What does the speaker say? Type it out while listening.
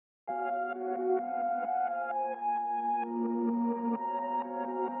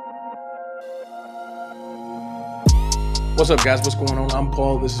What's up, guys? What's going on? I'm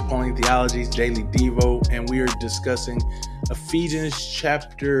Paul. This is Pauline Theology's Daily Devo, and we are discussing Ephesians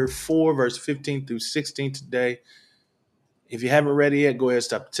chapter 4, verse 15 through 16 today. If you haven't read it yet, go ahead,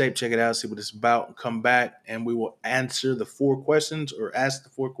 stop the tape, check it out, see what it's about, come back, and we will answer the 4 questions or ask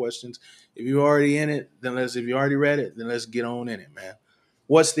the 4 questions. If you're already in it, if you already read it, then let's get on in it, man.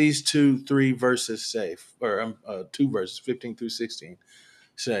 What's these 3 verses say? Or 2 verses, 15 through 16,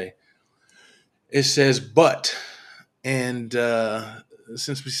 say? It says, but. And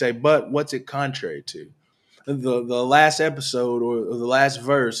since we say but, what's it contrary to? The last episode or the last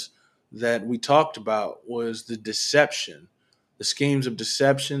verse that we talked about was the deception, the schemes of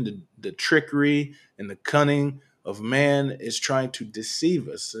deception, the trickery and the cunning of man is trying to deceive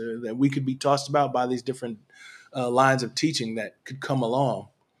us, that we could be tossed about by these different lines of teaching that could come along.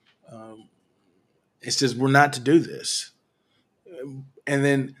 It says we're not to do this. And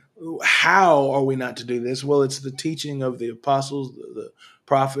then how are we not to do this? Well, it's the teaching of the apostles, the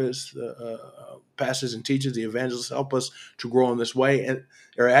prophets, the pastors and teachers, the evangelists help us to grow in this way, and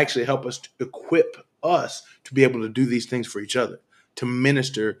or actually help us to equip us to be able to do these things for each other, to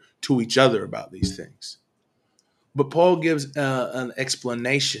minister to each other about these things. But Paul gives an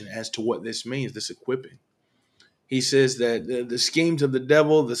explanation as to what this means, this equipping. He says that the schemes of the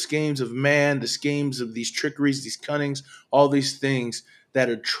devil, the schemes of man, the schemes of these trickeries, these cunnings, all these things that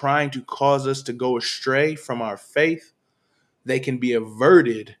are trying to cause us to go astray from our faith, they can be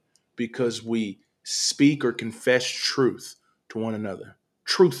averted because we speak or confess truth to one another,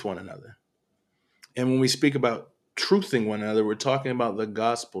 truth one another. And when we speak about truthing one another, we're talking about the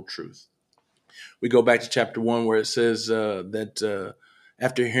gospel truth. We go back to chapter 1 where it says that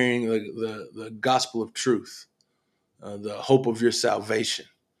after hearing the gospel of truth, the hope of your salvation.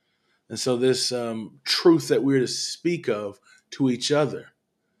 And so this truth that we're to speak of to each other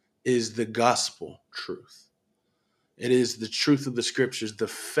is the gospel truth. It is the truth of the scriptures, the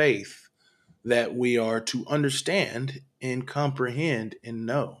faith that we are to understand and comprehend and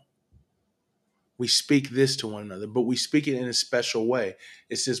know. We speak this to one another, but we speak it in a special way.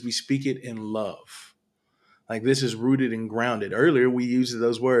 It says we speak it in love. Like this is rooted and grounded. Earlier, we used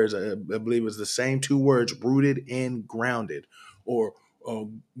those words. I believe it was the same 2 words, rooted and grounded, or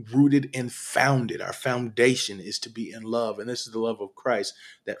rooted and founded. Our foundation is to be in love. And this is the love of Christ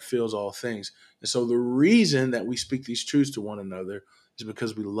that fills all things. And so the reason that we speak these truths to one another is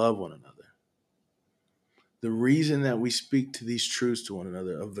because we love one another. The reason that we speak to these truths to one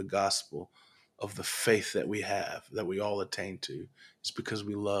another of the gospel, of the faith that we have, that we all attain to, is because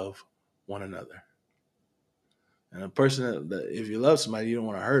we love one another. And a person that if you love somebody, you don't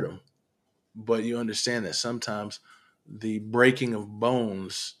want to hurt them, but you understand that sometimes the breaking of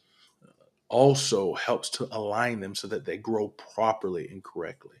bones also helps to align them so that they grow properly and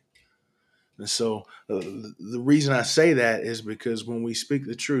correctly. And so the reason I say that is because when we speak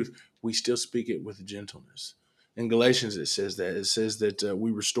the truth, we still speak it with gentleness. In Galatians, it says that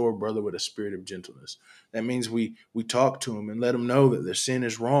we restore brother with a spirit of gentleness. That means we talk to them and let them know that their sin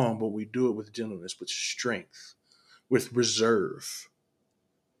is wrong, but we do it with gentleness, with strength, with reserve.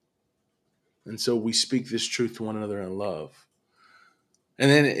 And so we speak this truth to one another in love. And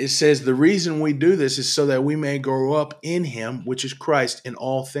then it says the reason we do this is so that we may grow up in him, which is Christ, in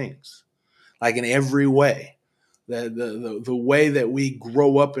all things, like in every way. The way that we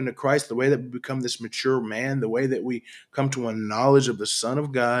grow up into Christ, the way that we become this mature man, the way that we come to a knowledge of the Son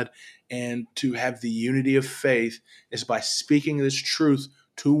of God and to have the unity of faith is by speaking this truth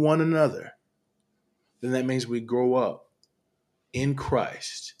to one another. Then that means we grow up in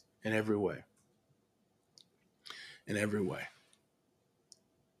Christ in every way. In every way.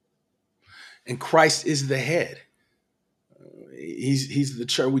 And Christ is the head. He's the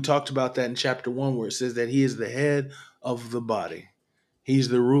church. We talked about that in chapter 1 where it says that he is the head of the body. He's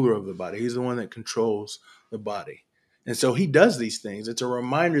the ruler of the body. He's the one that controls the body. And so he does these things. It's a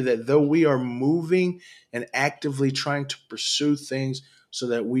reminder that though we are moving and actively trying to pursue things so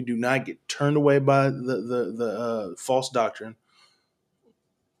that we do not get turned away by the false doctrine,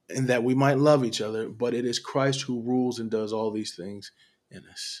 and that we might love each other, but it is Christ who rules and does all these things in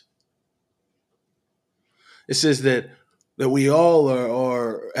us. It says that we all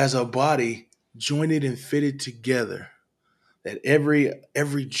are as a body jointed and fitted together. That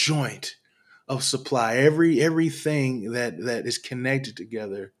every joint of supply, everything that is connected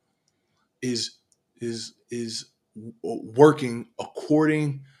together is working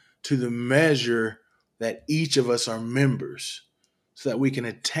according to the measure that each of us are members, so that we can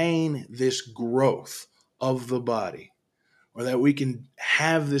attain this growth of the body, or that we can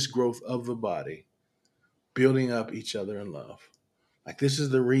have this growth of the body, building up each other in love. Like this is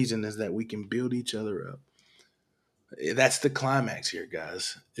the reason is that we can build each other up. That's the climax here,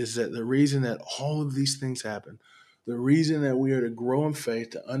 guys, is that the reason that all of these things happen, the reason that we are to grow in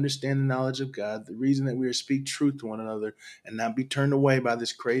faith, to understand the knowledge of God, the reason that we are to speak truth to one another and not be turned away by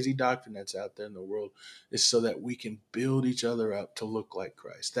this crazy doctrine that's out there in the world, is so that we can build each other up to look like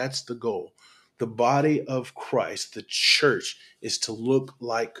Christ. That's the goal. The body of Christ, the church, is to look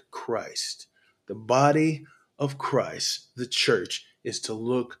like Christ. The body of Christ, the church, is to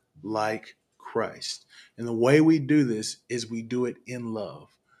look like Christ. And the way we do this is we do it in love.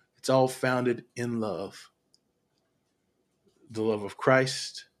 It's all founded in love. The love of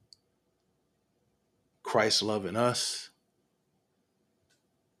Christ, Christ's love in us,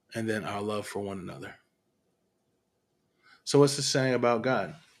 and then our love for one another. So what's the saying about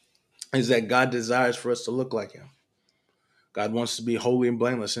God? Is that God desires for us to look like him. God wants to be holy and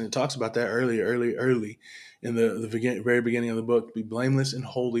blameless. And it talks about that early in the very beginning of the book, to be blameless and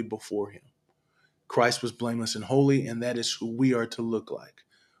holy before him. Christ was blameless and holy, and that is who we are to look like.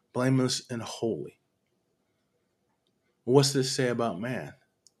 Blameless and holy. What's this say about man?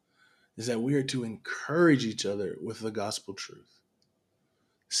 Is that we are to encourage each other with the gospel truth.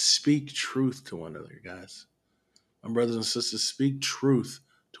 Speak truth to one another, guys. My brothers and sisters, speak truth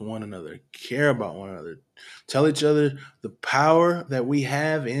to one another. Care about one another. Tell each other the power that we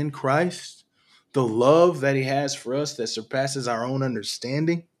have in Christ, the love that he has for us that surpasses our own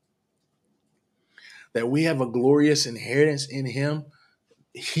understanding, that we have a glorious inheritance in him.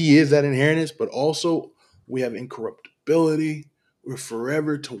 He is that inheritance, but also we have incorruptibility. We're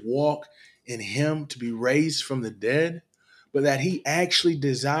forever to walk in him, to be raised from the dead, but that he actually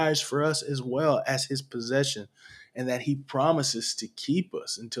desires for us as well as his possession, and that he promises to keep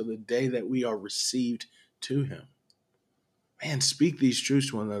us until the day that we are received to him. Man, speak these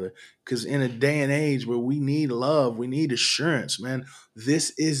truths to one another, because in a day and age where we need love, we need assurance, man, this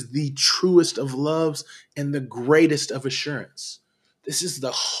is the truest of loves and the greatest of assurance. This is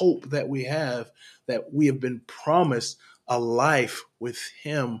the hope that we have been promised a life with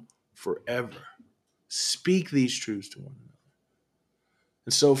him forever. Speak these truths to one another.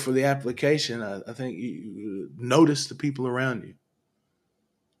 And so for the application, I think you notice the people around you.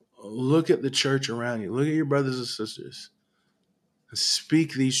 Look at the church around you. Look at your brothers and sisters. And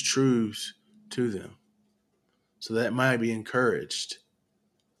speak these truths to them so that it might be encouraged.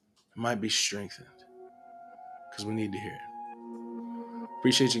 It might be strengthened. Because we need to hear it.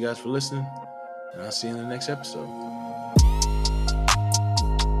 Appreciate you guys for listening. And I'll see you in the next episode.